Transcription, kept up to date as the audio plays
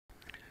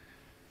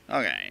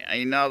Okay,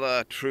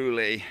 another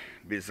truly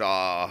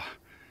bizarre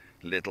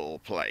little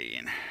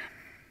plane.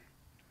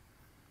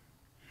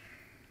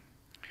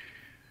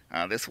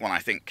 This one I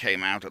think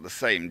came out at the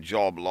same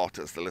job lot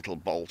as the little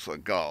Balsa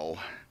Gull.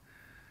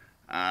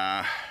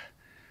 But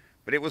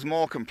it was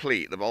more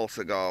complete. The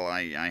Balsa Gull,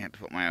 I had to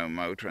put my own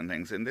motor and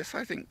things in. This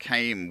I think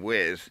came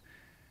with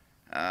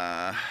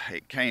a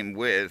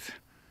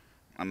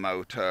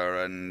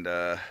motor and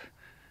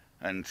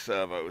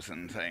servos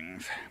and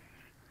things.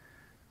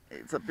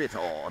 It's a bit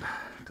odd,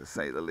 to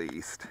say the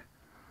least.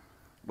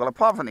 Well,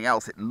 apart from anything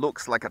else, it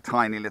looks like a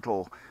tiny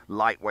little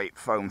lightweight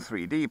foam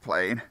 3D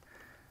plane,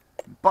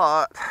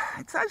 but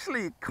it's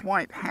actually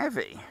quite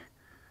heavy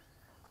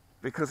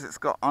because it's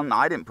got,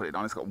 I didn't put it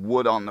on, it's got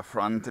wood on the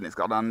front and it's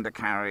got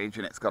undercarriage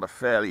and it's got a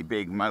fairly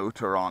big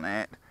motor on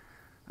it.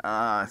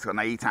 It's got an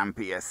 8 amp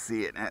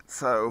ESC in it,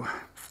 so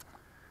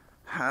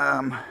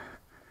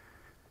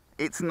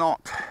it's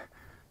not,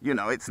 you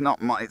know, it's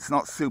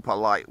not super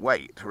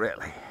lightweight,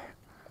 really.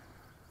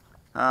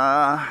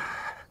 I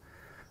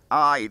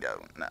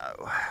don't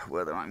know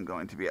whether I'm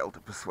going to be able to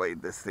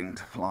persuade this thing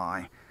to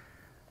fly.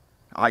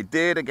 I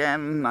did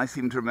again, I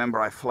seem to remember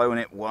I've flown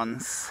it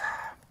once.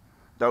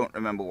 Don't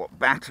remember what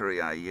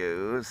battery I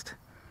used.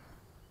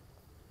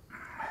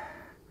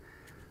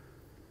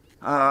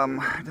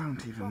 I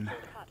don't know.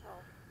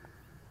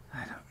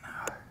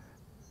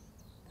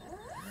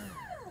 I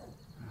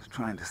was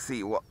trying to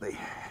see what the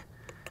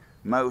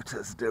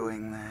motor's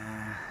doing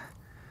there.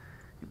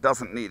 It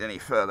doesn't need any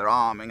further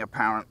arming,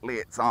 apparently.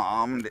 It's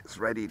armed, it's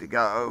ready to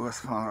go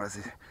as far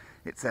as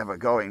it's ever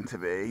going to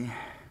be.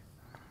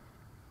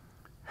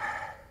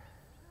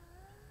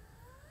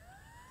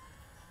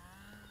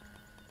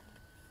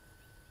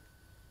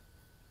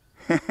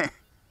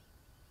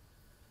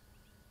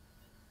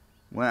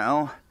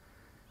 Well,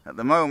 at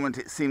the moment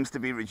it seems to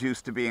be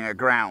reduced to being a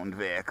ground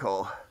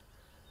vehicle.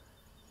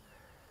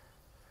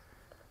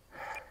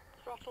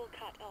 Throttle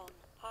cut on,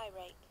 high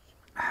rates.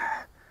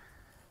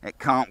 It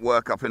can't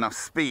work up enough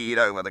speed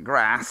over the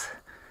grass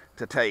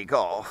to take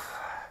off.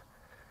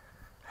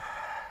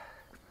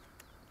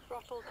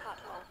 Throttle cut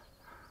off.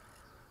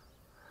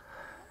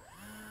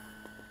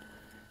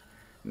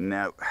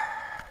 No.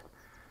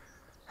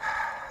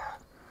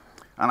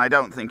 And I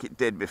don't think it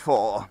did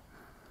before,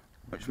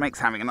 which makes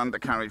having an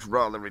undercarriage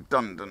rather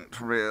redundant,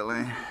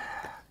 really.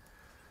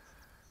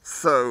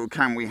 So,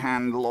 can we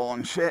hand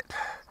launch it?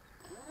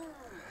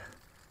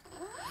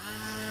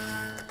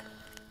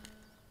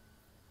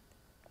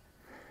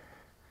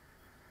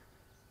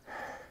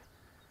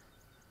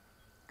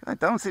 I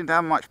don't seem to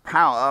have much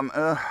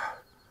power.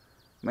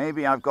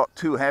 Maybe I've got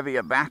too heavy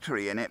a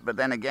battery in it, but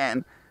then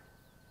again,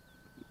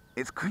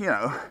 it's, you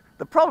know,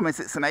 the problem is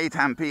it's an 8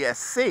 amp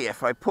ESC.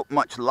 If I put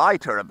much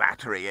lighter a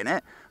battery in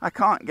it, I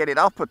can't get it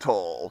up at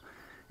all.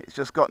 It's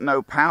just got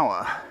no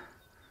power.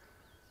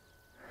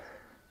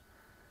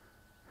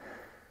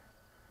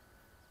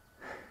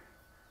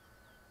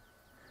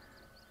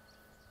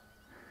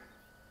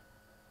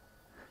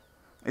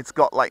 It's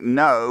got like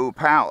no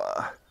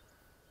power.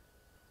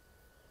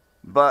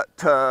 But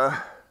time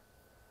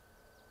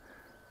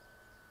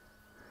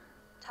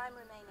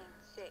remaining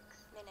 6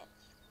 minutes.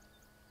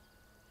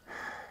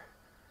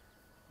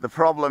 The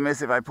problem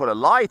is if I put a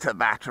lighter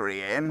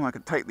battery in, I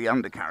could take the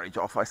undercarriage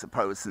off, I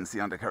suppose, since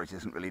the undercarriage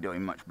isn't really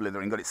doing much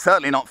blithering, but it's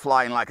certainly not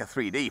flying like a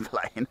 3D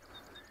plane.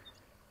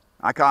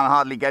 I can't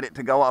hardly get it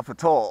to go up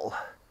at all.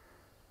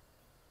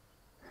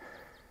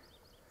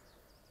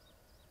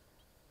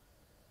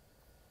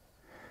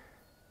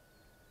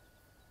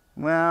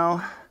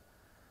 Well,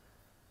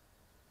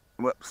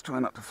 whoops, try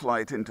not to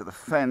fly it into the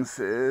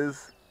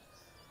fences.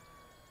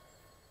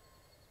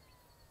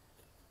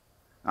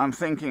 I'm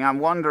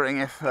wondering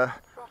if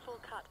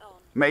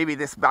maybe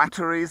this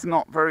battery's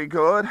not very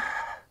good.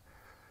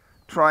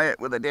 Try it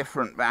with a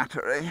different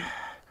battery.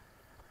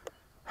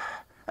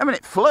 I mean,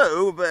 it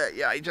flew, but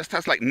yeah, it just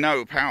has like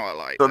no power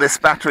like that. So this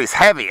battery's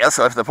heavier,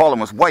 so if the problem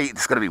was weight,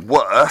 it's going to be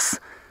worse.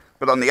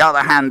 But on the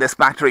other hand, this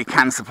battery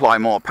can supply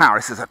more power.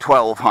 This is a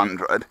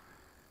 1200.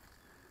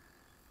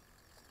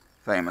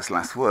 Famous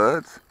last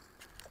words.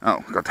 Oh,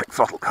 got to take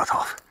throttle cut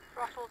off.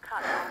 Throttle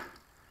cut off.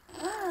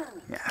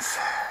 Yes.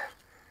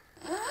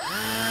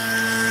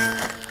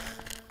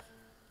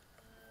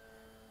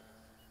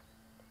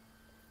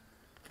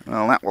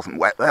 Well, that wasn't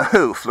wet there.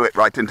 Who flew it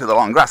right into the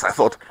long grass? I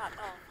thought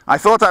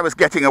I was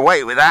getting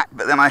away with that,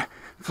 but then I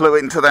flew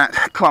into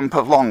that clump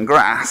of long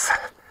grass.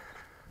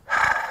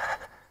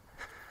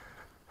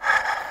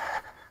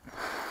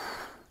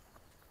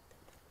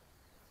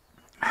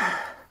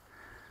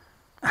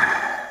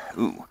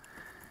 Ooh,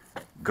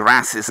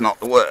 grass is not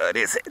the word,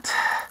 is it?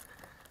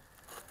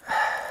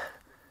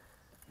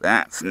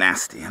 That's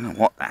nasty. I don't know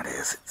what that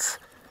is. It's,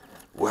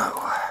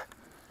 whoa,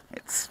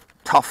 it's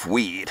tough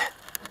weed.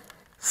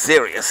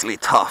 Seriously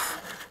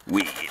tough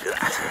weed,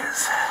 that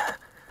is.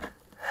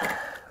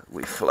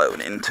 We've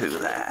flown into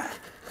there.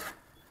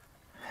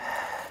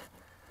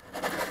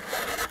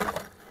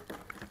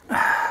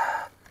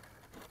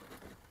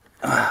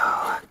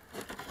 Oh,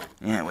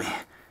 yeah,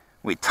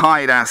 We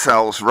tied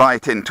ourselves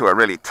right into a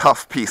really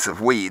tough piece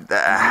of weed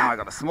there. Now I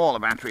got a smaller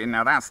battery, and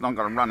now that's not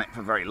going to run it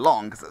for very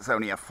long because it's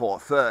only a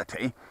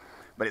 430,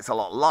 but it's a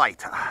lot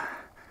lighter.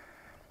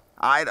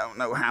 I don't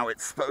know how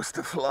it's supposed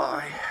to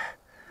fly,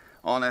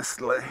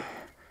 honestly.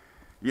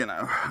 You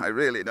know, I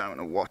really don't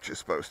know what you're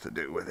supposed to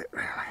do with it,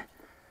 really.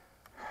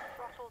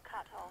 Throttle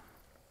cut off.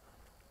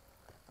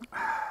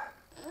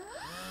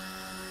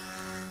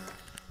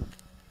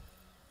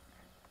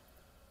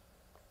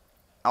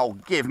 Oh,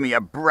 give me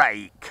a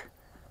break.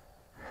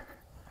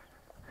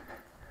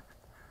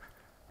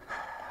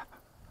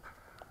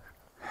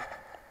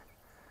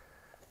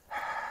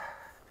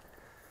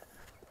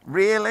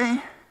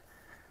 Really?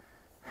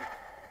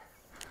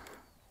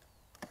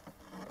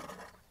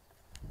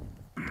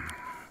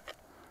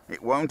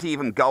 It won't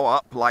even go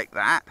up like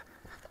that.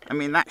 I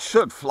mean, that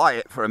should fly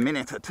it for a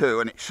minute or two,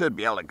 and it should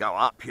be able to go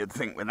up, you'd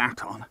think, with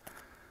that on.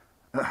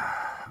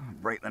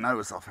 Break the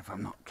nose off if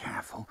I'm not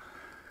careful.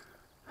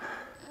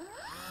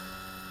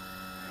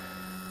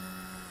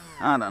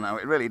 I don't know,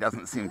 it really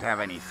doesn't seem to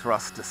have any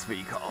thrust to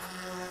speak of.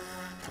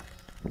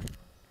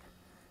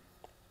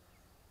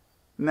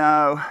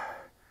 No.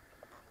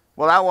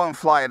 Well, that won't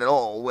fly it at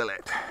all, will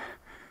it?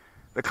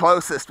 The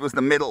closest was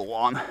the middle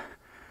one,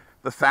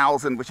 the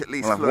 1000, which at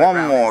least flew around.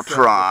 One more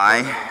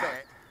try,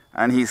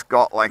 and he's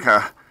got like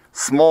a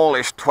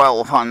smallish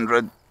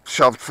 1200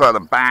 shoved further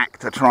back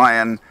to try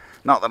and,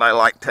 not that I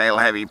like tail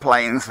heavy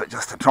planes, but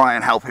just to try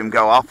and help him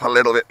go up a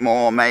little bit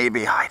more,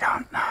 maybe, I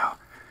don't know.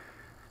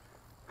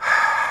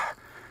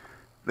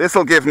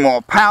 This'll give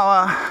more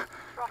power,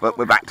 but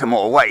we're back to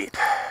more weight.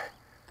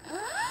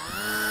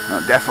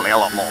 Well, definitely a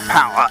lot more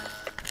power.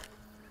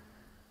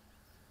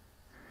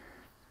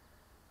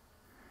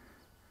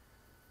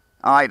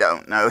 I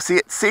don't know. See,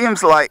 it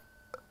seems like...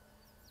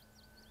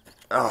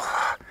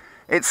 Oh,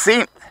 it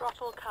seems...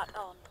 Throttle cut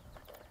on.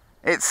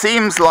 It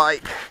seems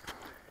like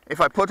if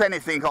I put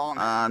anything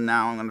on...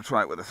 now I'm going to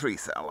try it with a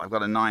 3-cell. I've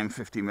got a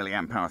 950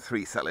 milliamp hour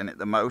 3-cell in it.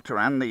 The motor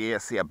and the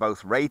ESC are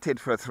both rated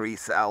for a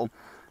 3-cell.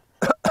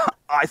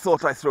 I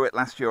thought I threw it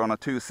last year on a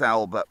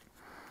 2-cell, but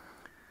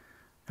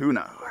who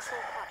knows?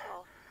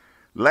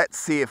 Let's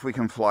see if we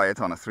can fly it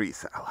on a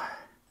 3-cell.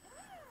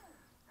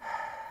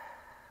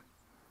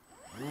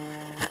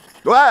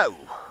 Whoa!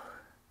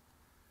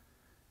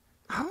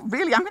 Oh,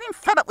 really? I'm getting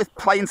fed up with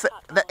planes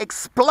that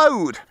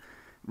explode.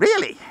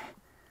 Really?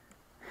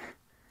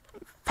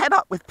 Fed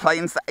up with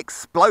planes that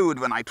explode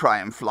when I try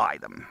and fly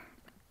them.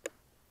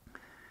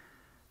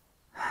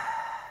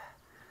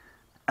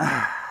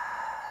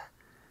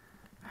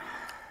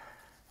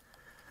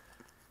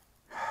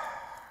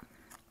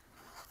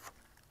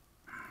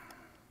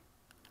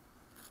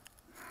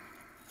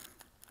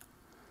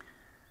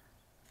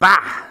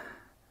 Bah!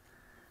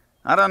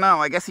 I don't know,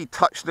 I guess he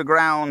touched the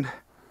ground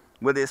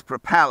with his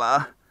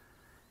propeller.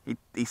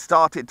 He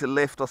started to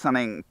lift or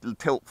something,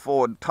 tilt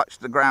forward,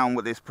 touched the ground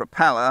with his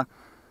propeller,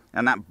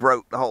 and that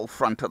broke the whole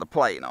front of the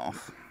plane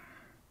off.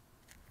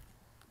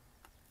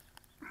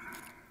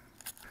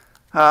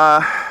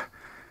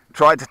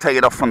 Tried to take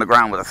it off from the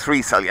ground with a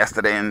 3-cell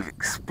yesterday and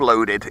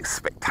exploded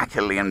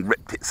spectacularly and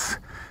ripped its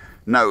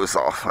nose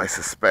off, I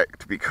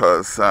suspect,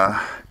 because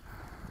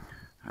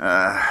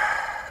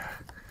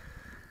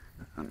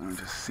I'm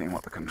just seeing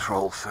what the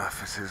control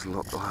surfaces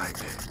look like.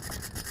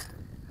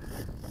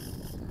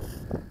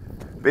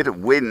 Bit of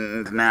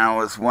wind now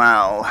as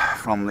well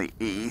from the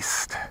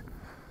east.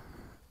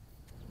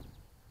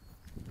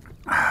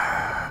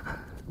 I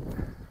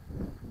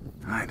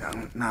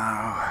don't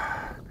know.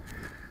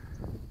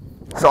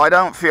 So I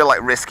don't feel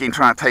like risking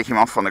trying to take him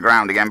off on the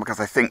ground again, because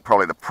I think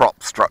probably the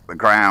prop struck the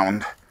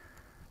ground.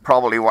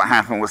 Probably what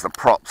happened was the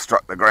prop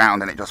struck the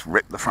ground and it just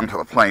ripped the front of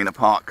the plane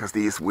apart, because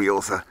these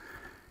wheels are,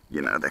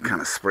 you know, they're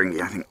kind of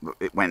springy. I think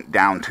it went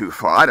down too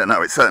far. I don't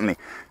know, it certainly,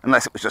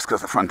 unless it was just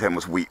because the front end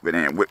was weak, but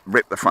it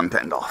ripped the front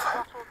end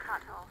off.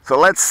 So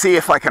let's see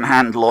if I can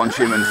hand launch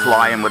him and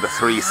fly him with a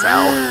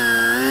 3-cell.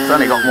 It's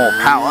only got more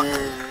power.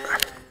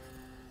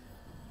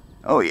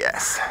 Oh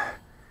yes.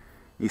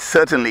 He's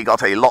certainly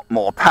got a lot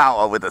more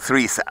power with a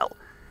 3-cell.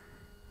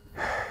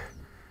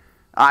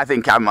 I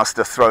think I must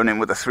have thrown him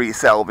with a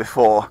 3-cell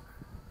before.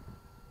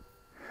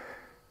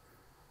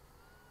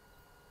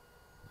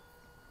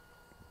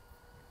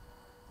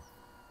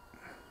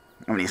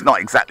 I mean, he's not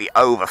exactly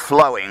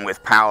overflowing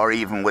with power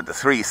even with the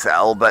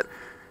 3-cell, but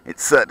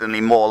it's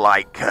certainly more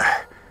like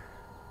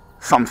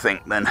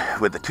something than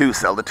with the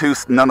 2-cell.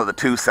 None of the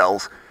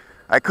 2-cells,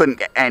 I couldn't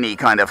get any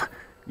kind of,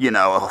 you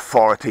know,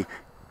 authority.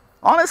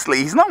 Honestly,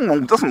 he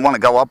doesn't want to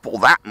go up all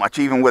that much,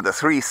 even with a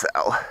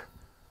 3-cell.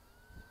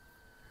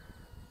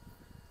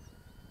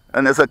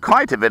 And there's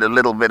quite a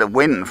little bit of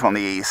wind from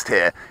the east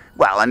here.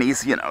 Well, and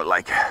he's, you know,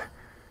 like,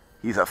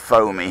 he's a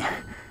foamy.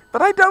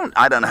 But I don't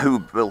know who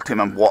built him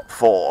and what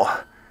for.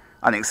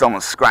 I think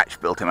someone scratch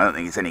built him. I don't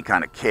think he's any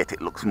kind of kit.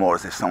 It looks more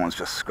as if someone's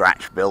just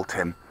scratch built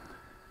him.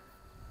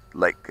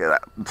 Like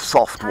that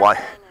soft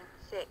white.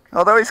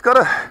 Although he's got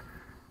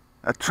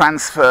a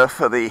transfer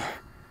for the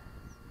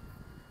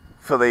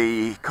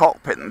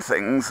cockpit and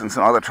things, and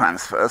some other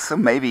transfers, so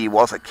maybe he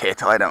was a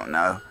kit, I don't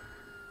know.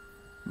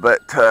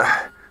 but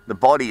the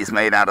body is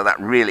made out of that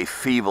really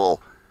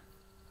feeble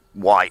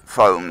white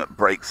foam that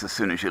breaks as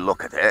soon as you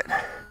look at it.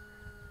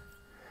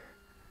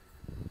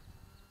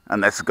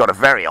 And that's got a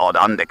very odd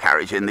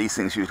undercarriage in. These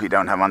things usually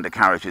don't have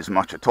undercarriages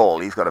much at all.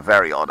 He's got a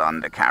very odd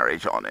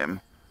undercarriage on him.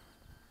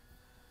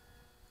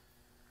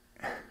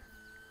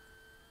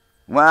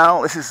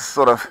 Well, this is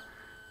sort of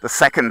the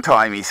second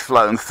time he's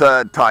flown,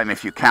 third time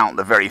if you count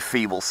the very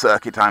feeble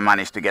circuit I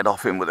managed to get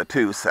off him with a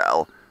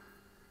 2-cell.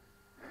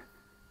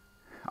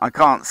 I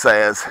can't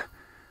say as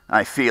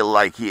I feel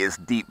like he is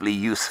deeply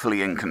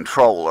usefully in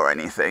control or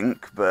anything,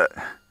 but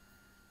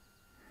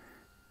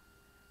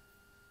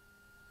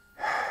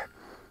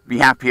be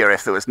happier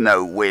if there was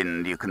no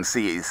wind. You can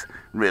see he's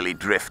really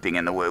drifting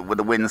in the wind, with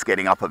the wind's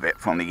getting up a bit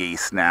from the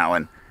east now,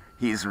 and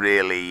he's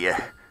really,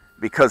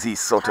 because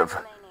he's sort of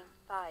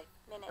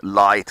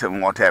light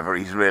and whatever,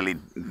 he's really,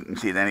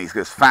 see, then he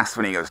goes fast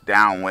when he goes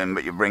downwind,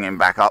 but you bring him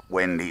back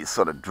upwind, he's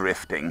sort of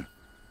drifting.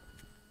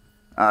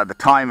 The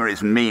timer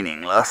is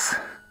meaningless,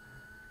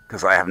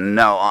 because I have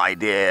no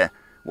idea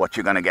what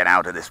you're going to get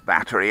out of this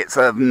battery. It's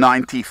a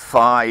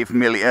 95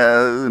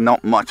 milli,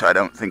 not much, I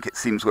don't think. It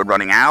seems we're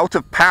running out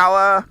of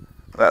power.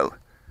 Well,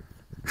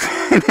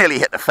 nearly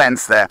hit the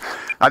fence there.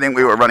 I think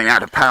we were running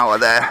out of power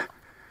there.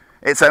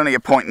 It's only a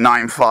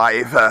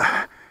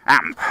 0.95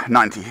 amp,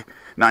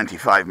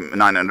 95,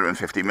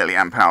 950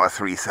 milliamp hour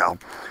 3-cell.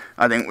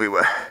 I think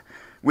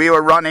we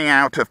were running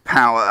out of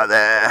power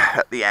there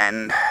at the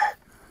end.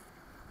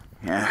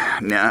 Yeah,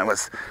 no, I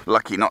was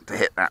lucky not to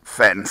hit that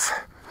fence.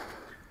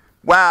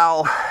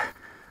 Well,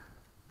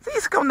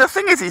 the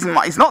thing is, he's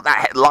not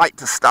that light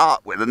to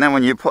start with, and then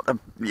when you put the,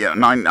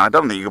 I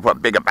don't think you can put a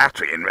bigger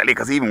battery in, really,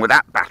 because even with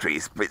that battery,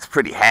 it's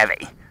pretty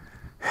heavy.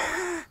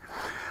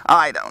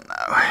 I don't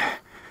know.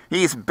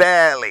 He's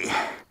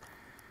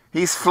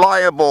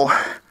flyable,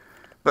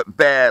 but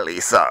barely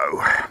so.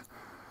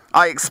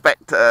 I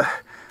expect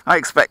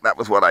that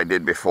was what I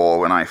did before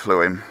when I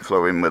flew him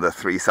with a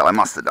 3-cell. I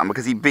must have done,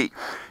 because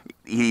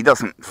he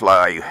doesn't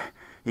fly.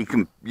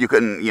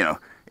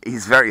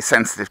 He's very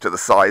sensitive to the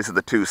size of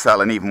the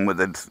 2-cell, and even with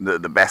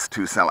the best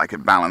 2-cell I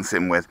could balance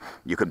him with,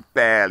 you could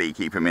barely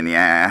keep him in the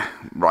air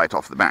right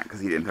off the bat because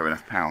he didn't have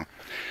enough power.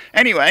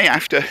 Anyway,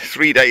 after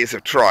 3 days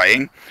of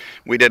trying,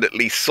 we did at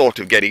least sort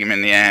of getting him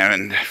in the air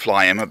and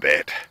fly him a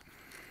bit.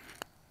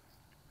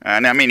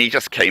 And I mean, he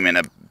just came in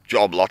a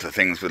job lot of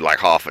things with like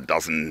half a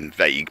dozen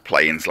vague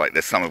planes like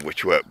this, some of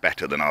which work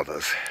better than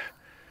others.